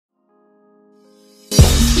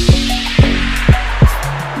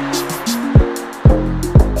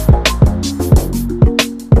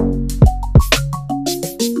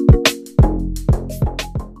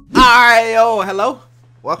Yo, hello.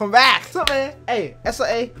 Welcome back. What's up, man? Hey,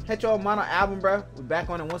 SOA, HECHO, MANO album, bro. We're back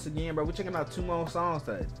on it once again, bro. We're checking out 2 more songs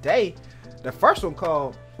today. The first one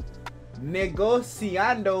called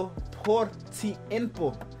Negociando por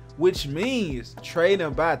TIEMPO, which means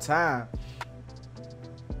trading by time.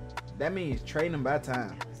 That means trading by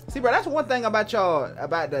time. See, bro, that's one thing about y'all,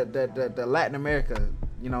 about the Latin America,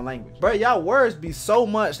 you know, language. Bro, y'all words be so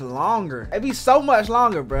much longer. It be so much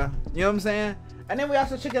longer, bro. You know what I'm saying? And then we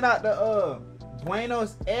also checking out the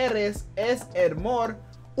Buenos Aires es AMOR.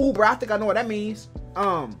 Ooh, bro, I think I know what that means.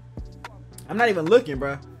 I'm not even looking,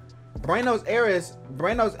 bro. Buenos Aires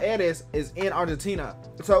is in Argentina.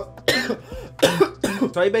 So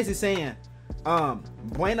so he basically saying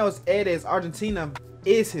Buenos Aires, Argentina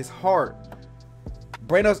is his heart.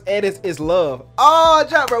 Buenos Aires is love. Oh,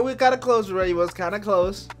 job, bro. We kind of close, bro. It was kind of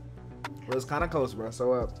close. It was kind of close, bro.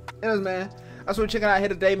 So anyways, man, that's what we're checking out here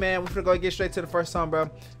today, man. We're gonna go get straight to the first song, bro.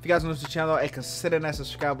 If you guys are new to the channel, hey, consider that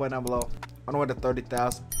subscribe button down below. On the way to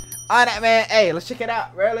 30,000. All right, man. Hey, let's check it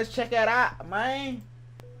out, bro. Let's check it out, man.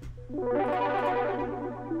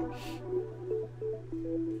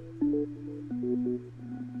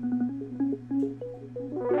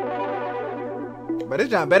 But this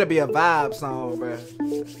joint better be a vibe song, bro.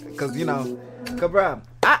 Cause you know, bro,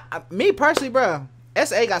 me personally, bro,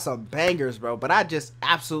 SA got some bangers, bro. But I just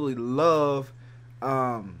absolutely love,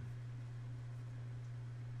 holy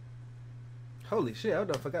shit, I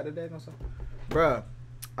forgot the daggone song, bro.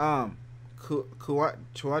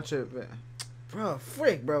 Chuacha, bro,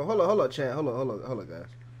 frick, bro. Hold on, chat. Hold on, guys.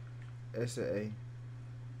 SA.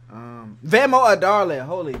 Vemo a Darling,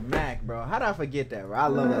 holy Mac, bro. How did I forget that, bro? I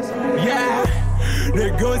love that song. Yeah.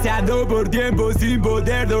 Negociando por tiempo sin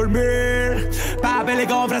poder dormir. Papeles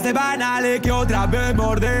con frases banales que otra vez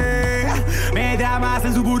morder. Me dramas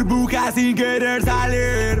en su burbuja sin querer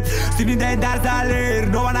salir. Sin intentar salir,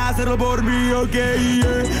 no van a hacerlo por mí, ok.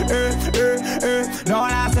 No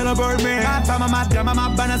van a hacerlo por mí. Más fama, más drama,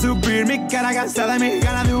 más van a subir. Mi cara cansada y mis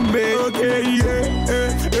ganas de un beso, ok.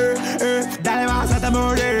 Dale más hasta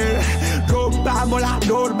morir. Rompamos la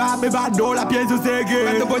norma, beba, no la pienso seguir.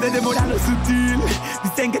 ¿Cuánto puede demorar lo sutil?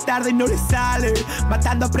 Dicen que tarde y no les sale.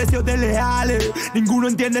 Matando a precios de leales. Ninguno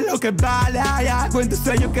entiende lo que vale. Ya cuento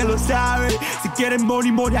sueños que lo saben. Si quieren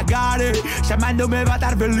money, money, agarre. Llamándome va a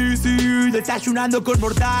estar feliz y desayunando con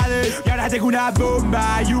mortales. Y ahora tengo una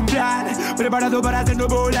bomba y un plan. Preparado para hacerlo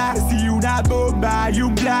volar. Sí, una bomba y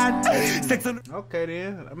un plan. Sexo. Okay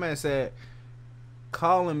then, that man said,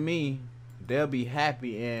 calling me, they'll be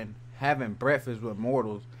happy and having breakfast with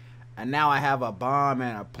mortals, and now I have a bomb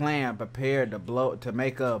and a plan prepared to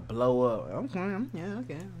make a blow up. Okay, yeah,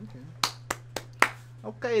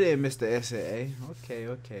 okay then, Mr. SAA.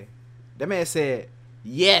 Okay. That man said,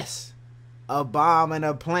 yes, a bomb and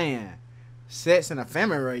a plan, sex and a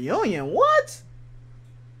family reunion. What?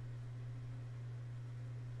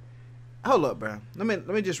 Hold up, bro. Let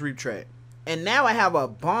me just retract. And now I have a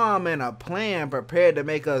bomb and a plan prepared to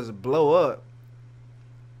make us blow up.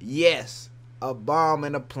 Yes, a bomb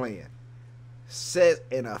and a plan. Set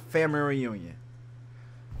in a family reunion.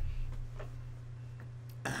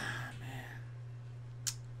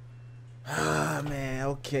 Ah, man.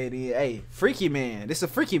 Okay, then. Hey, freaky man. This is a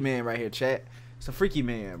freaky man right here, chat. It's a freaky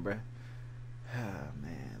man, bruh. Ah,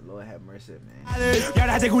 man. Lord have mercy, man. Y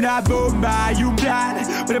ahora tengo una bomba y un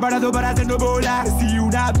plan. Preparado para hacerlo volar. Sí,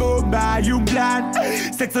 una bomba y un plan.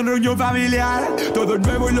 Sexo en reunión familiar. Todo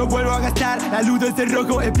nuevo y lo vuelvo a gastar. La luz del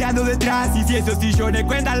rojo espiando detrás. Y si esos sillones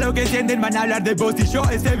cuentan lo que sienten, van a hablar de vos y yo.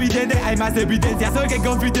 Es evidente, hay más evidencia. Soy que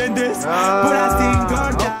confidentes. Por así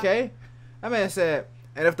corta. Okay. That man said,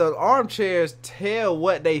 and if those armchairs tell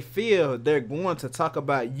what they feel, they're going to talk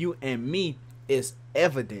about you and me. It's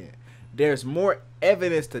evident. There's more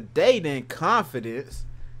evidence today than confidence.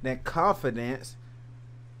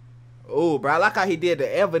 Oh, bro, I like how he did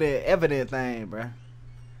the evident thing, bro.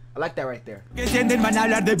 I like that right there. Que sienten van a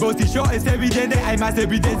hablar de vos y yo, es evidente, hay más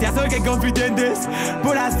evidencia, soy que confidentes,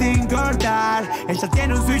 por así cortar. Ella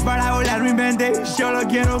tiene un switch para volar mi mente, yo lo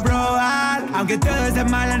quiero probar. Aunque todo esa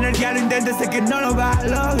mala energía lo intente, sé que no lo va a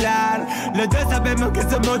lograr. Los dos sabemos que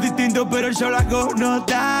somos distintos, pero yo lo hago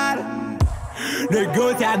notar.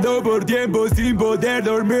 Negociando por tiempo sin poder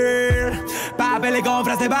dormir. Papeles con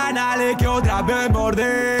frases banales que otra vez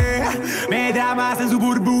morder. Me dramas en su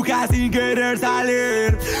burbuja sin querer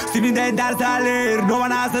salir. Sin intentar salir, no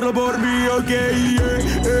van a hacerlo por mí, ok.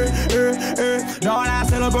 No van a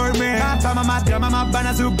hacerlo por mí. Más fama, más drama, más van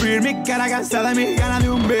a subir. Mi cara cansada y mis ganas de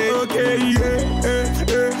un beso, ok.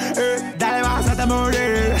 Dale más hasta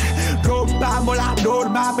morir. Rompamos la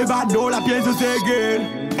norma, beba, no la pienso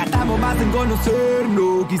seguir. Cantamos tardamos más en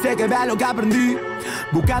conocernos. Quise que vea lo que aprendí,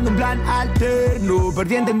 buscando un plan alterno.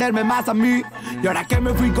 Perdí a entenderme más a mí. Y ahora que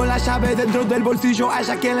me fui con la llave dentro del bolsillo, a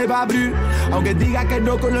ella quién le va a abrir. Aunque diga que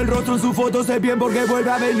no con el rostro en su foto, sé bien por qué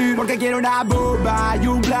vuelve a venir. Porque quiero una bomba y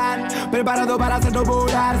un plan, preparado para hacerlo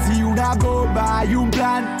volar. Sí, una bomba y un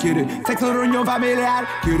plan. Quiere sexo, reunión familiar.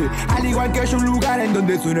 Quiere, al igual que yo, un lugar en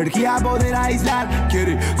donde su energía poder aislar.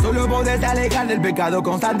 Quiere solo poderte alejar del pecado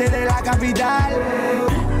constante de la capital.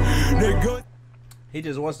 He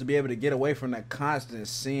just wants to be able to get away from that constant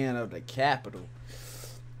sin of the capital.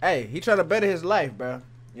 Hey, he trying to better his life, bro.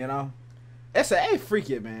 You know, it's a hey, freak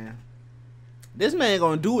it, man. This man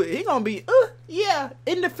gonna do it. He gonna be, yeah,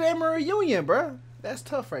 in the family reunion, bro. That's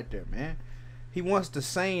tough right there, man. He wants the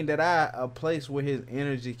same that a place where his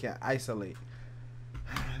energy can isolate.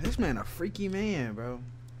 This man a freaky man, bro.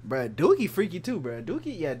 Bro, Dookie freaky too, bro.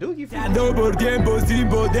 Dookie, yeah, Dookie freaky. Ando por tiempo sin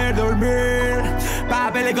poder dormir.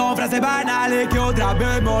 Papeles con frases banales que otra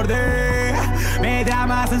vez morder. Me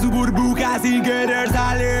dramas en su burbuja sin querer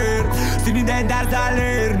salir. Sin intentar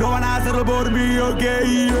salir. No van a hacerlo por mí, ok.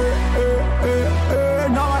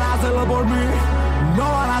 No van a hacerlo por mí. No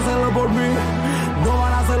van a hacerlo por mí. No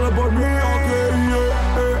van a hacerlo por mí, ok.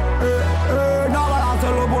 No van a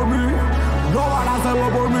hacerlo por mí. No van a hacerlo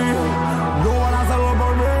por mí. No van a hacerlo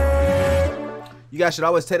por mí. You guys should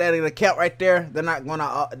always take that into account right there. They're not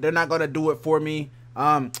gonna do it for me.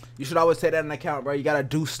 You should always take that into account, bro. You gotta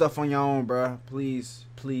do stuff on your own, bro. Please,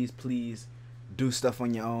 please, please, do stuff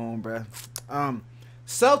on your own, bro.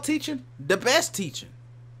 Self-teaching, the best teaching.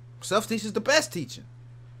 Self-teaching is the best teaching.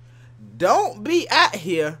 Don't be out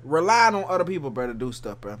here relying on other people, bro, to do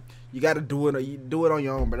stuff, bro. You gotta do it, or you do it on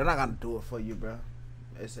your own, bro. They're not gonna do it for you, bro.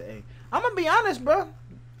 It's a. I'm gonna be honest, bro.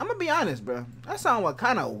 I'm gonna be honest, bro. That sound what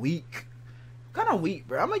kind of weak. Kind of weak,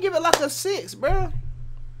 bro. I'm gonna give it like a 6, bro.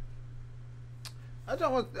 I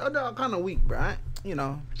thought kind of weak, bro. You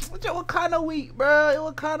know, it was kind of weak, bro. It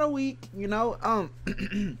was kind of weak, you know.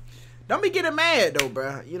 Don't be getting mad though,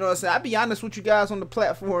 bro. You know what I'm saying? I be honest with you guys on the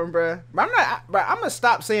platform, bro. But I'm not, bro. I'm gonna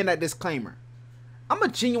stop saying that disclaimer. I'm a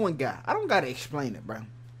genuine guy. I don't gotta explain it, bro.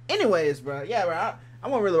 Anyways, bro. Yeah, bro. I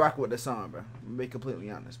won't really rock with this song, bro. I'm gonna be completely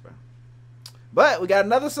honest, bro. But we got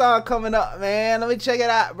another song coming up, man. Let me check it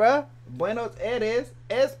out, bro. Buenos Aires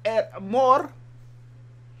es el amor.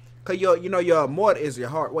 Cause you know your amor is your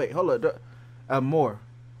heart. Wait, hold up. Amor.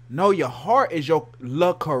 No, your heart is your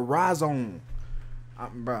le corazon.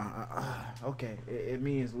 Bro. Okay, it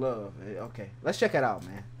means love. Okay, let's check it out,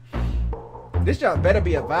 man. This job better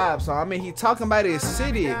be a vibe song. I mean, he talking about his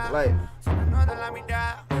city, like.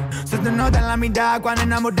 Se te nota en la mitad cuando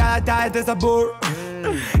enamorada está este sabor.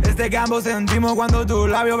 Este que ambos sentimos cuando tus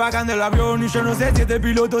labios bajan del avión. Y yo no sé si este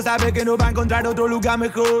piloto sabe que no va a encontrar otro lugar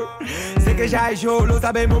mejor. Sé que ya y yo lo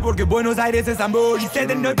sabemos porque Buenos Aires es amor. Y se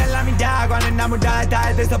te nota en la mitad cuando enamorada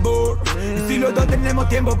está este sabor. Y si los dos tenemos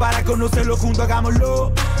tiempo para conocerlo juntos,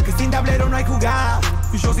 hagámoslo. Que sin tablero no hay jugada.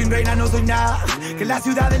 Y yo sin reina no soy nada. Que la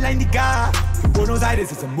ciudad es la indicada. Buenos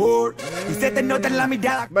Aires es amor. Y se te nota en la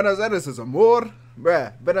mirada. Buenos Aires es amor.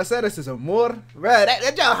 Bruh, Buenos Aires is amor. Bruh, that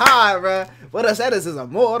just hard, bruh. Buenos Aires is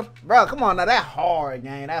amor. Bruh, come on now, that hard,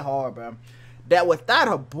 gang. That hard, bruh. That without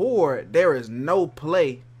a board, there is no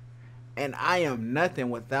play. And I am nothing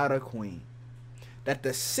without a queen. That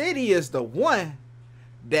the city is the one.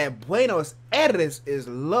 That Buenos Aires is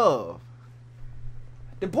love.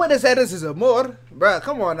 The Buenos Aires is amor. Bruh,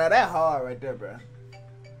 come on now, that hard right there, bruh.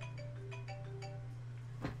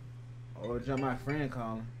 Oh, jump my friend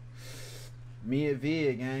calling. Me and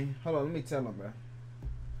Vid, gang. Hold on, let me tell him, bro.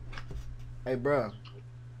 Hey, bro.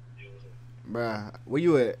 Bro, where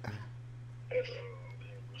you at?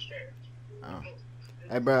 Oh.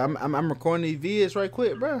 Hey, bro, I'm recording these vids right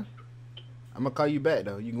quick, bro. I'm gonna call you back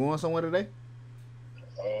though. You going somewhere today?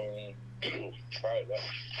 Probably not.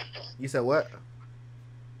 You said what?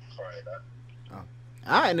 Probably not. Oh.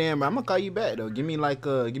 All right, then, bro. I'm gonna call you back though. Give me like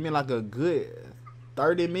a good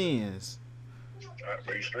 30 minutes.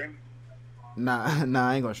 Are you streaming? Nah,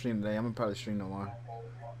 I ain't gonna stream today. I'm gonna probably stream tomorrow.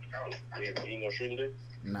 You ain't gonna stream today?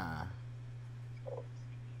 Nah.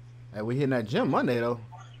 Hey, we hitting that gym Monday though.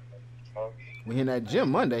 Huh? We hitting that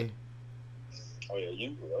gym Monday. Oh yeah,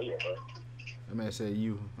 you? Oh yeah, bro. That man said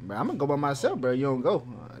you. Bro, I'm gonna go by myself, bro. You don't go.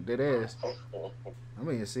 Dead ass. I'm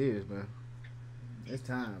being serious, bro. It's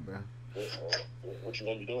time, bro. What you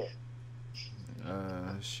gonna be doing?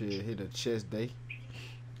 Shit, hit a chest day.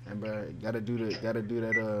 And bro, gotta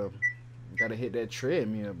hit that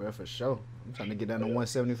treadmill, bro, for sure. I'm trying to get down to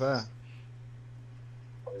 175.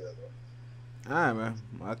 Oh yeah, bro. Alright, man.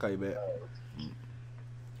 I'll call you back.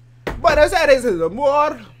 Buenos Aires is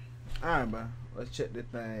amor. Alright, bro. Let's check this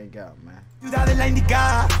thing out, man. Ciudad es la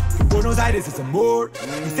indicada, que Buenos Aires es amor.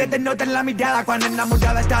 Y se te nota en la mirada cuando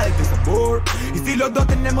enamorada está de este sabor. Y si los dos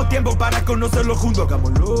tenemos tiempo para conocerlo juntos,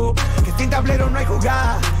 hagámoslo. Que sin tablero no hay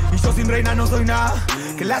jugada, y yo sin reina no soy nada.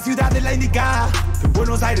 Que la ciudad es la indicada, que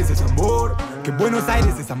Buenos Aires es amor. Que Buenos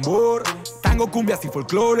Aires es amor. Tango, cumbias y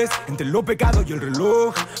folclores, entre los pecados y el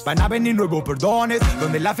reloj. Van a venir nuevos perdones,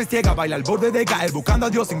 donde la fe ciega baila al borde de caer, buscando a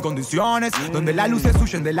Dios sin condiciones. Donde las luces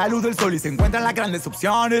huyen de la luz del sol y se encuentran las grandes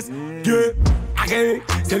opciones. Yeah, okay.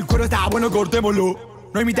 Si el cuero está bueno, cortémoslo.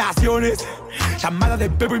 No hay imitaciones. Llamada de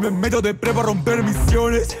Pepo y me meto de prepo a romper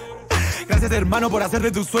misiones. Gracias, hermano, por hacer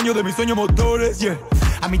de tus sueños de mis sueños motores. Yeah.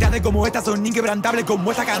 A mitad de como estas son inquebrantables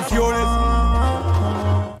como estas canciones.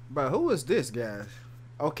 Bro, who is this, guys?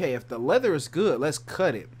 Okay, if the leather is good, let's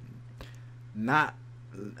cut it. Not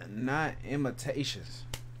imitations.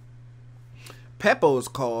 Pepo is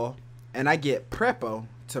called, and I get Prepo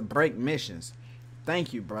to break missions.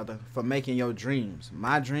 Thank you, brother, for making your dreams.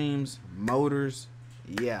 My dreams, motors,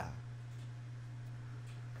 yeah.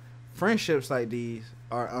 Friendships like these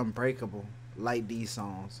are unbreakable, like these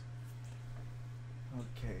songs.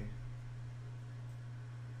 Okay.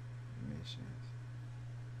 Missions.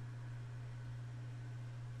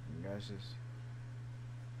 That's just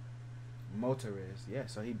motorist. Yeah,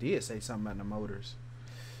 so he did say something about the motors.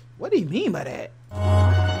 What do you mean by that?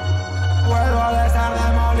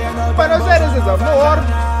 Buenos Aires is amor.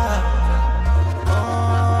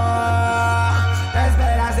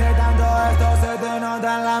 Se te nota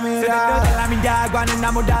en la mirada cuando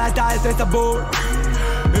enamorada está de este sabor.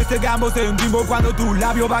 Este gambo se un timbo cuando tus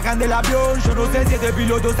labios bajan del avión. Yo no sé si este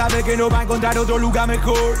piloto sabe que no va a encontrar otro lugar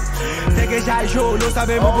mejor. Sé que ya y yo lo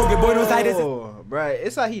sabemos porque Buenos Aires. Bro,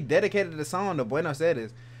 it's like he dedicated the song to Buenos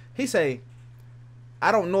Aires. He say,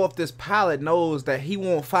 I don't know if this pilot knows that he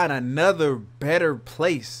won't find another better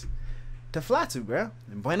place to fly to, bro.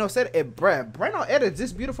 And Buenos Aires, Buenos Aires is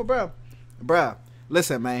this beautiful, bro. Bro,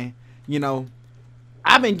 listen, man. You know,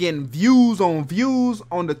 I've been getting views on the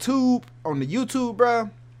YouTube, bro.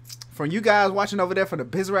 From you guys watching over there for the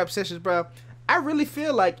Biz Rap sessions, bro. I really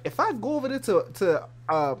feel like if I go over there to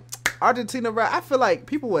Argentina, bro, I feel like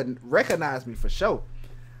people would recognize me for sure.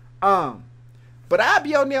 But I'll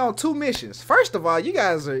be on there on 2 missions. First of all, you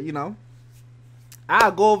guys are, you know,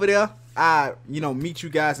 I'll go over there. You know, meet you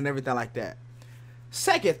guys and everything like that.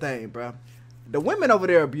 Second thing, bro, the women over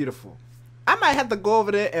there are beautiful. I might have to go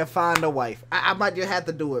over there and find a wife. I might just have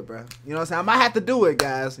to do it, bro. You know what I'm saying? I might have to do it,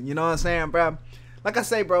 guys. You know what I'm saying, bro? Like I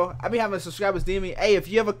say, bro, I be having subscribers DM me, hey, if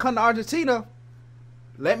you ever come to Argentina,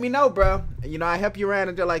 let me know, bro. You know, I help you around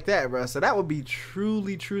and just like that, bro. So that would be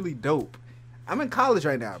truly, truly dope. I'm in college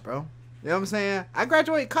right now, bro. You know what I'm saying? I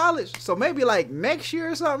graduate college, so maybe like next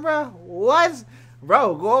year or something, bro. What?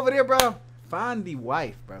 Bro, go over there, bro. Find the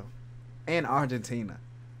wife, bro. In Argentina.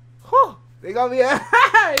 Whew. They gonna be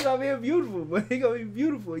beautiful, bro. They gonna be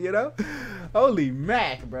beautiful, you know? Holy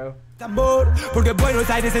Mac, bro. Amor, porque Buenos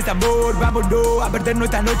Aires es amor, vámonos a perdernos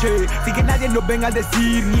esta noche, sin que nadie nos venga a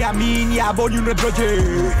decir, ni a mí, ni a vos, ni un reproche.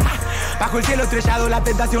 Bajo el cielo estrellado la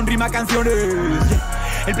tentación rima canciones.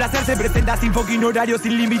 El placer se presenta sin fucking horario,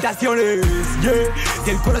 sin limitaciones. Yeah. Si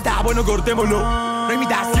el coro está bueno, cortémoslo. No hay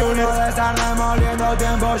imitaciones.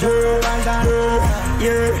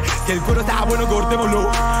 Yeah. Si el coro está bueno, cortémoslo.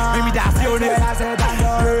 No hay imitaciones.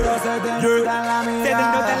 Se te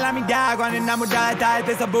nota en la mirada cuando enamorada está de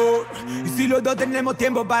este sabor. Y si los dos tenemos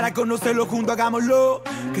tiempo para conocerlo juntos, hagámoslo.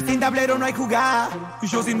 Que sin tablero no hay jugada, y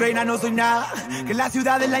yo sin reina no soy nada. Que la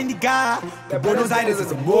ciudad es la indicada, que Buenos Aires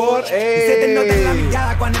es amor. Y se te nota en la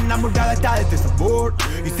mirada cuando enamorada está de este sabor.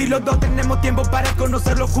 Y si los dos tenemos tiempo para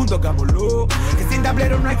conocerlo juntos, hagámoslo. Que sin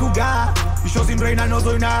tablero no hay jugada, y yo sin reina no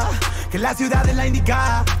soy nada. Que la ciudad es la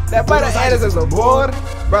indicada. That Buenos Aires is amor.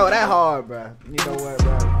 Bro, that hard, bro. You know what,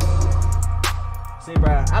 bro? See,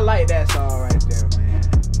 bro, I like that song right there, man.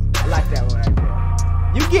 I like that one right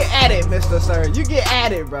there. You get at it, Mr. Sir. You get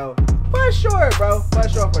at it, bro. For sure, bro. For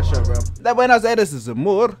sure, bro. That Buenos Aires is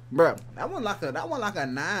amor, bro. That one like a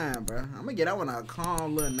 9, bro. I'm gonna get that one a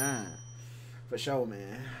calm little 9. For sure,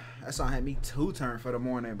 man. That song had me 2 turn for the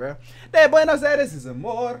morning, bro. That Buenos Aires is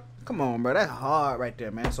amor. Come on, bro. That's hard right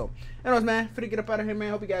there, man. So, anyways, man, finna get up out of here,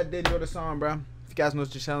 man. Hope you guys did enjoy the song, bro. If you guys know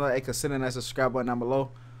what your channel, hey, consider that subscribe button down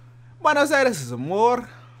below. Buenos Aires is amor.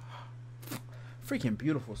 Freaking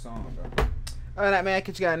beautiful song, bro. Alright, man.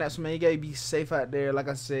 Catch you guys next one, man. You gotta be safe out there, like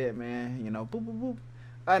I said, man. You know, boop, boop, boop.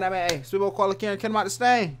 Alright, man. Hey, Sweetbo Koala Karen, come out the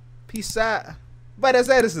stain. Peace out. Buenos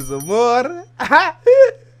Aires is amor.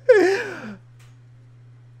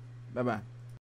 Bye-bye.